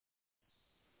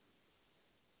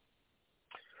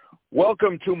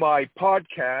Welcome to my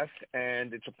podcast,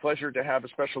 and it's a pleasure to have a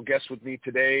special guest with me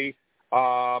today.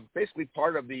 Basically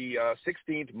part of the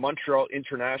 16th Montreal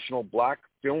International Black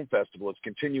Film Festival. It's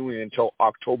continuing until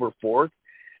October 4th.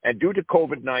 And due to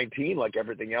COVID-19, like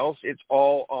everything else, it's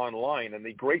all online. And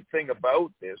the great thing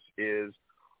about this is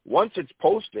once it's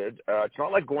posted, it's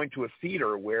not like going to a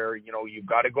theater where, you've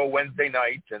got to go Wednesday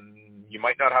night and you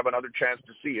might not have another chance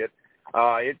to see it.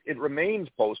 It remains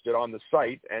posted on the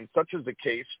site, and such is the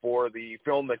case for the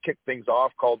film that kicked things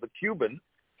off called The Cuban,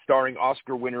 starring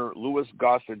Oscar winner Louis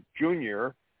Gossett Jr.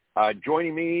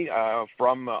 Joining me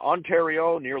from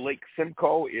Ontario near Lake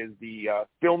Simcoe is the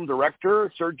film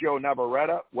director, Sergio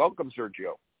Navarrete. Welcome,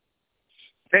 Sergio.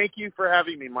 Thank you for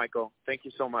having me, Michael. Thank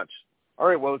you so much. All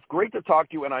right, well, it's great to talk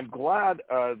to you, and I'm glad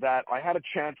that I had a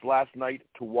chance last night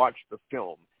to watch the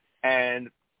film. And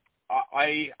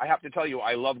I have to tell you,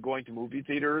 I love going to movie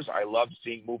theaters. I love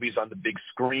seeing movies on the big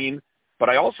screen. But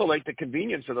I also like the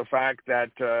convenience of the fact that,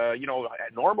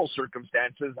 at normal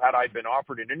circumstances, had I been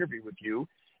offered an interview with you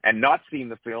and not seen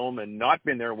the film and not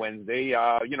been there Wednesday,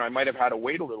 I might have had to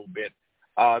wait a little bit.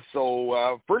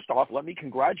 So first off, let me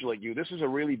congratulate you. This is a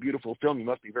really beautiful film. You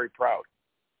must be very proud.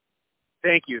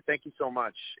 Thank you. Thank you so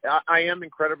much. I am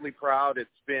incredibly proud. It's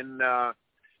been,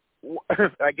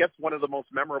 I guess, one of the most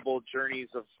memorable journeys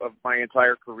of my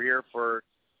entire career for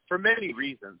many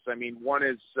reasons. I mean, one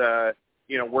is,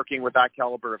 working with that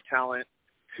caliber of talent.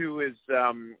 Two is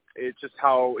it's just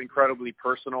how incredibly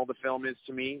personal the film is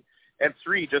to me. And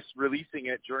three, just releasing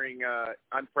it during an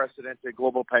unprecedented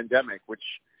global pandemic, which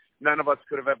none of us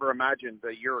could have ever imagined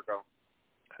a year ago.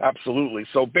 Absolutely.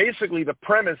 So basically the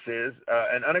premise is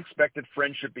an unexpected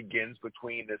friendship begins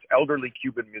between this elderly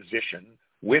Cuban musician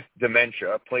with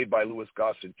dementia, played by Louis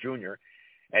Gossett Jr.,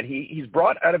 and he's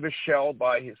brought out of his shell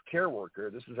by his care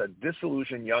worker. This is a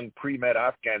disillusioned young pre-med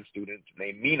Afghan student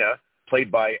named Mina,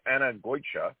 played by Anna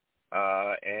Goitia,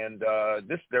 and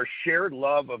their shared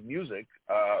love of music,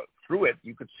 through it,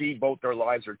 you could see both their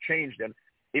lives are changed, and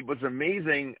it was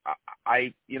amazing.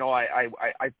 It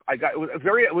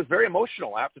was very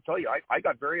emotional. I have to tell you, I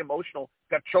got very emotional,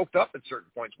 got choked up at certain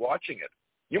points watching it.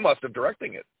 You must have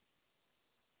directing it.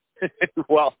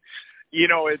 Well,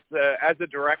 it's as a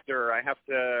director, I have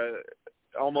to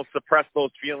almost suppress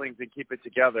those feelings and keep it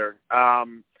together.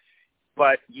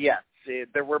 But yes,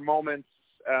 there were moments,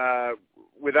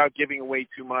 without giving away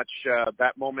too much,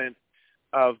 that moment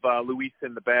of Luis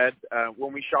in the bed.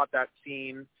 When we shot that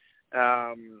scene,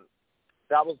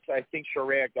 that was, I think,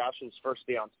 Shohreh Aghdashl's first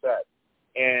day on set.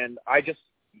 And I just,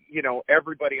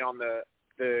 everybody on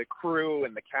the crew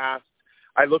and the cast,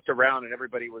 I looked around and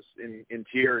everybody was in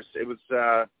tears. It was,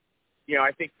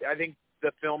 I think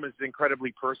the film is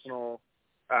incredibly personal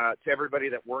to everybody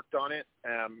that worked on it.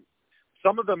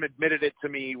 Some of them admitted it to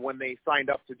me when they signed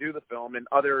up to do the film, and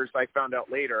others I found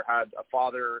out later had a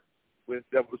father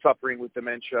that was suffering with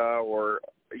dementia, or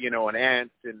an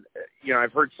aunt, and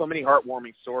I've heard so many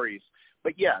heartwarming stories.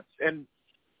 But yes, and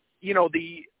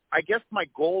I guess my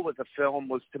goal with the film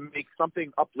was to make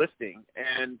something uplifting,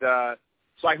 and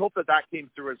so I hope that came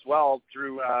through as well.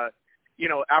 Through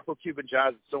Afro-Cuban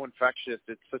jazz is so infectious.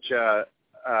 It's such a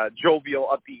jovial,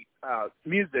 upbeat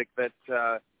music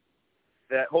that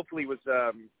hopefully was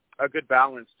a good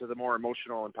balance to the more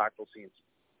emotional, impactful scenes.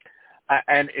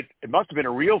 And it must have been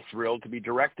a real thrill to be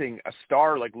directing a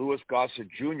star like Louis Gossett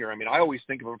Jr. I mean, I always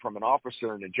think of him from An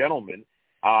Officer and a Gentleman.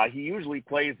 He usually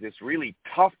plays this really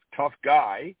tough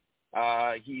guy.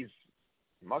 He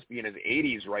must be in his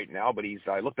 80s right now, but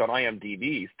I looked on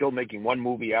IMDb, he's still making one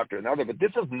movie after another. But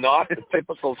this is not the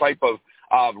typical type of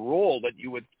role that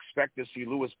you would expect to see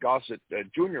Louis Gossett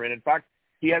Jr. in. In fact,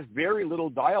 he has very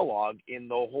little dialogue in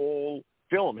the whole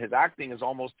film. His acting is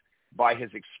almost by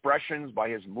his expressions, by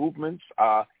his movements.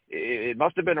 It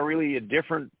must have been a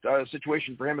different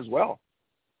situation for him as well.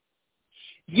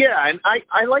 Yeah, and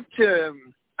I like to,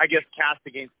 I guess, cast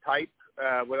against type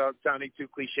without sounding too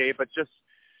cliche, but just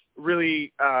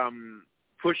really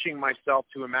pushing myself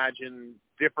to imagine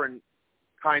different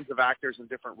kinds of actors in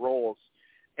different roles.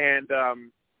 And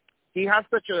he has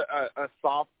such a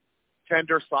soft,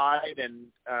 tender side, and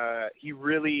he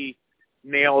really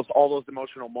nails all those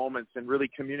emotional moments and really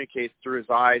communicates through his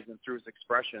eyes and through his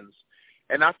expressions.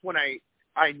 And that's when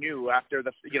I knew after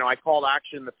I called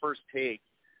action the first take,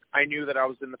 I knew that I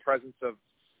was in the presence of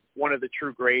one of the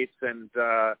true greats, and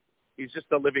he's just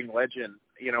a living legend.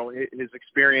 His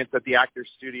experience at the Actors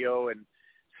Studio and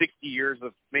 60 years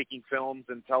of making films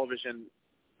and television,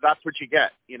 that's what you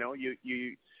get.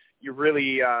 You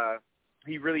really,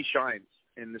 he really shines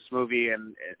in this movie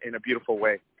and in a beautiful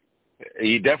way.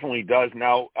 He definitely does.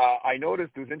 Now, I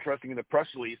noticed it was interesting in the press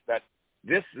release that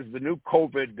this is the new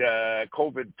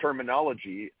COVID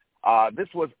terminology. This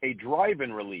was a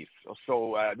drive-in release.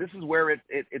 So this is where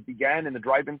it began in the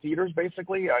drive-in theaters,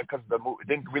 basically, because it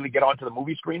didn't really get onto the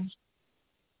movie screens.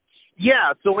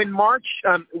 Yeah, so in March,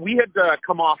 we had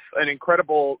come off an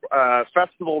incredible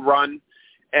festival run.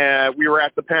 We were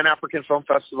at the Pan-African Film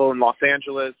Festival in Los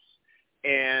Angeles,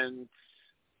 and,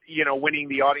 you know, winning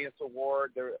the Audience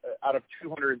Award out of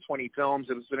 220 films.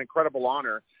 It was an incredible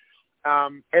honor.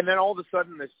 And then all of a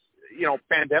sudden this, you know,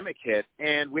 pandemic hit,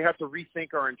 and we had to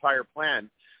rethink our entire plan.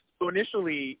 So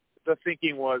initially the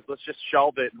thinking was, let's just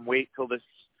shelve it and wait till this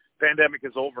pandemic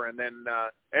is over and then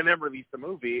release the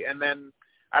movie. And then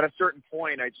at a certain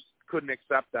point, I just couldn't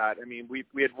accept that. I mean,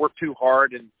 we had worked too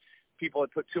hard and people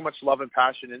had put too much love and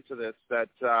passion into this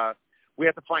that we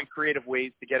had to find creative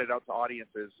ways to get it out to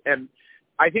audiences. And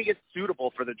I think it's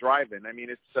suitable for the drive-in. I mean,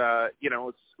 it's, you know,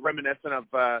 it's reminiscent of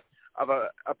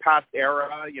a past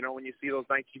era, you know, when you see those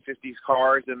 1950s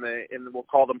cars in we'll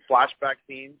call them flashback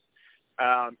scenes.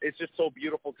 It's just so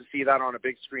beautiful to see that on a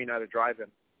big screen at a drive-in.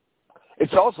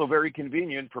 It's also very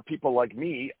convenient for people like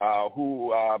me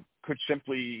who could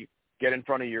simply get in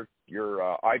front of your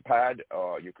iPad,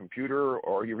 your computer,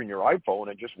 or even your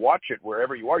iPhone and just watch it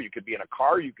wherever you are. You could be in a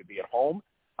car, you could be at home,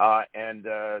 and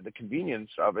the convenience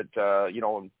of it, you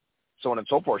know, and so on and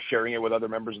so forth, sharing it with other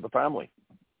members of the family.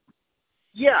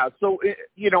 Yeah, so,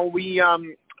 you know, we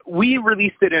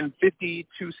released it in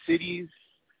 52 cities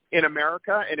in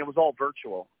America, and it was all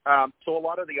virtual. So a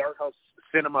lot of the art house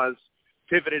cinemas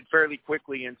pivoted fairly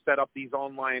quickly and set up these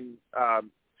online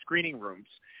screening rooms.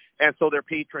 And so their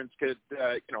patrons could,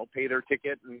 you know, pay their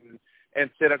ticket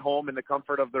and sit at home in the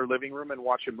comfort of their living room and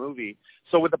watch a movie.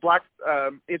 So with the Black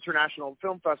International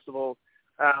Film Festival,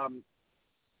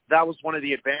 that was one of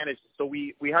the advantages. So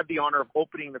we had the honor of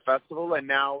opening the festival, and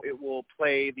now it will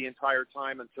play the entire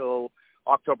time until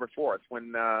October 4th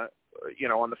when, you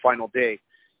know, on the final day.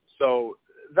 So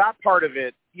that part of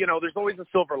it, you know, there's always a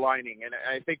silver lining, and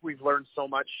I think we've learned so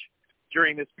much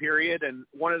during this period. And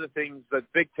one of the things, the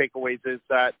big takeaways, is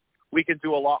that we can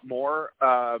do a lot more,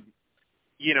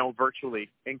 you know, virtually,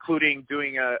 including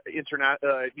doing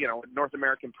you know, North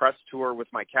American press tour with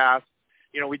my cast.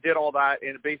 You know, we did all that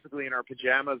basically in our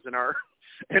pajamas and our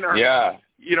yeah,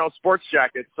 you know, sports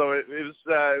jackets. So it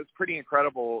was pretty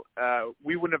incredible.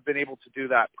 We wouldn't have been able to do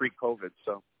that pre-COVID.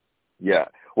 So. Yeah.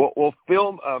 Well,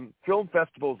 film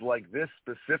festivals like this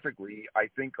specifically, I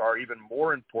think, are even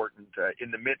more important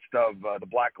in the midst of the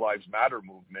Black Lives Matter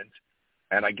movement.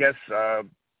 And I guess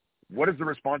what is the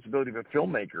responsibility of a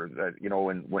filmmaker that, you know,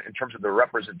 in terms of the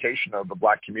representation of the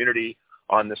Black community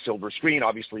on the silver screen?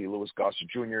 Obviously, Louis Gossett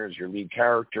Jr. is your lead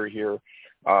character here.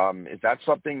 Is that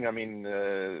something, I mean,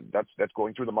 that's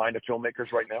going through the mind of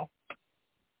filmmakers right now?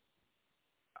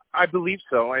 I believe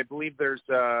so. I believe there's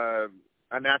a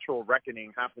natural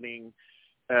reckoning happening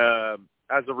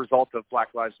as a result of Black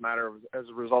Lives Matter, as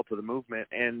a result of the movement.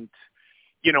 And,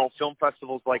 you know, film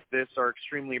festivals like this are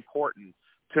extremely important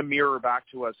to mirror back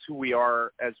to us who we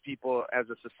are as people, as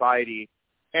a society,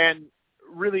 and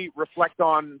really reflect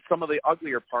on some of the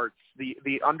uglier parts,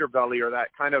 the underbelly, or that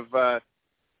kind of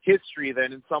history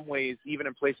that in some ways, even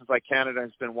in places like Canada,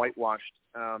 has been whitewashed.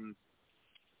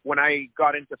 When I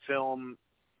got into film,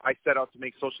 I set out to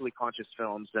make socially conscious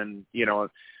films, and, you know,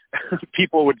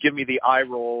 people would give me the eye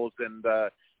rolls and,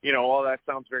 you know, all that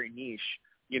sounds very niche,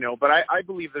 you know, but I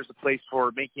believe there's a place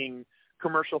for making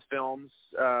commercial films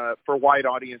for wide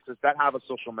audiences that have a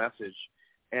social message.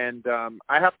 And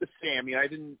I have to say, I mean, I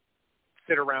didn't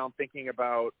sit around thinking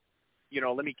about, you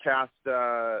know, let me cast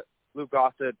Lou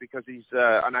Gossett because he's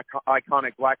an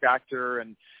iconic Black actor,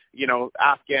 and, you know,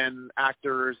 Afghan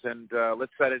actors, and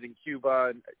let's set it in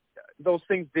Cuba. And those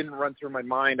things didn't run through my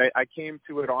mind. I came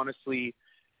to it honestly,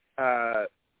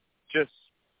 just,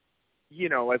 you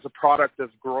know, as a product of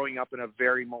growing up in a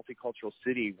very multicultural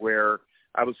city where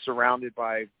I was surrounded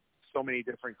by so many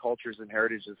different cultures and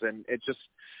heritages, and it just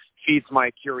feeds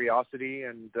my curiosity.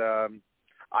 And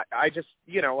I just,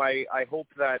 you know, I hope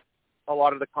that a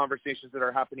lot of the conversations that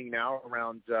are happening now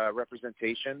around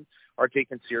representation are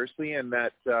taken seriously, and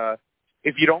that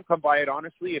if you don't come by it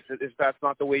honestly, if that's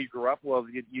not the way you grew up, well,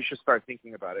 you should start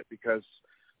thinking about it, because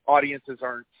audiences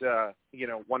aren't, you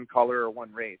know, one color or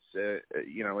one race.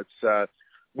 You know, it's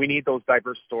we need those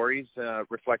diverse stories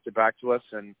reflected back to us,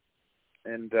 and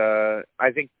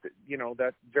I think that, you know,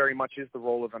 that very much is the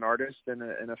role of an artist and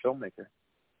a filmmaker.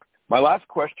 My last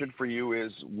question for you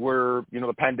is, you know,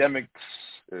 the pandemic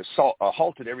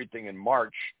halted everything in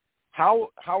March. How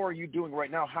are you doing right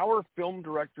now? How are film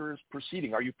directors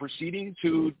proceeding? Are you proceeding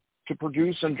to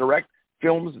produce and direct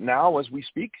films now as we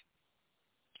speak?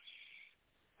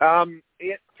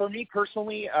 For me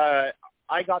personally,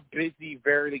 I got busy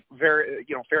fairly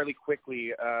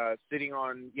quickly, sitting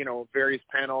on, various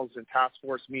panels and task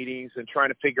force meetings and trying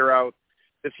to figure out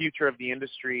the future of the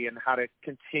industry and how to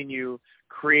continue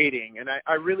creating. And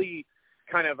I really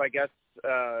kind of,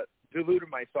 deluded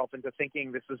myself into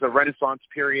thinking this is a renaissance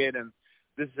period and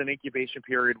this is an incubation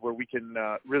period where we can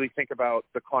really think about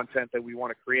the content that we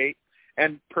want to create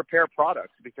and prepare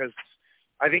products, because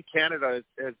I think Canada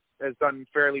has done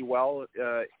fairly well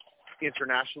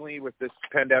internationally with this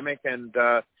pandemic, and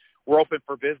we're open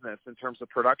for business in terms of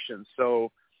production.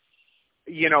 So,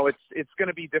 it's going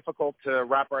to be difficult to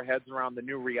wrap our heads around the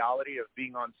new reality of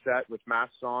being on set with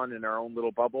masks on in our own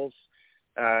little bubbles.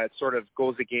 It sort of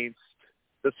goes against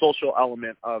the social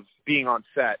element of being on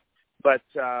set. But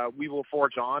we will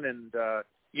forge on, and,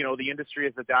 the industry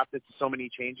has adapted to so many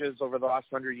changes over the last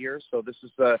 100 years. So this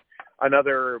is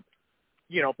another,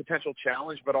 potential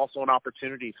challenge, but also an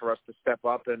opportunity for us to step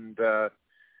up and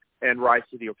rise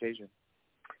to the occasion.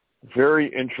 Very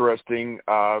interesting.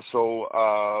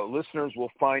 So listeners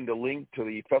will find a link to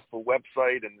the festival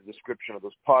website in the description of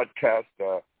this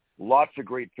podcast. Lots of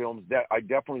great films. I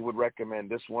definitely would recommend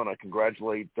this one. I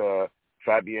congratulate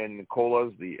Fabienne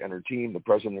Nicolas and her team, the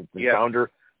president and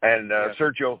founder. And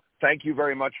Sergio, thank you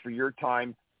very much for your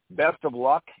time. Best of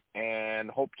luck, and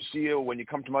hope to see you when you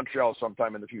come to Montreal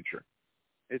sometime in the future.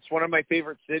 It's one of my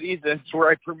favorite cities, and it's where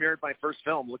I premiered my first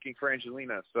film, Looking for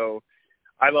Angelina. So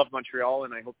I love Montreal,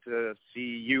 and I hope to see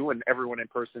you and everyone in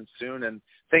person soon. And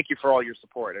thank you for all your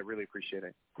support. I really appreciate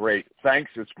it. Great.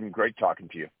 Thanks. It's been great talking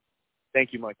to you.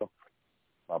 Thank you, Michael.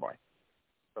 Bye-bye.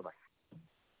 Bye-bye.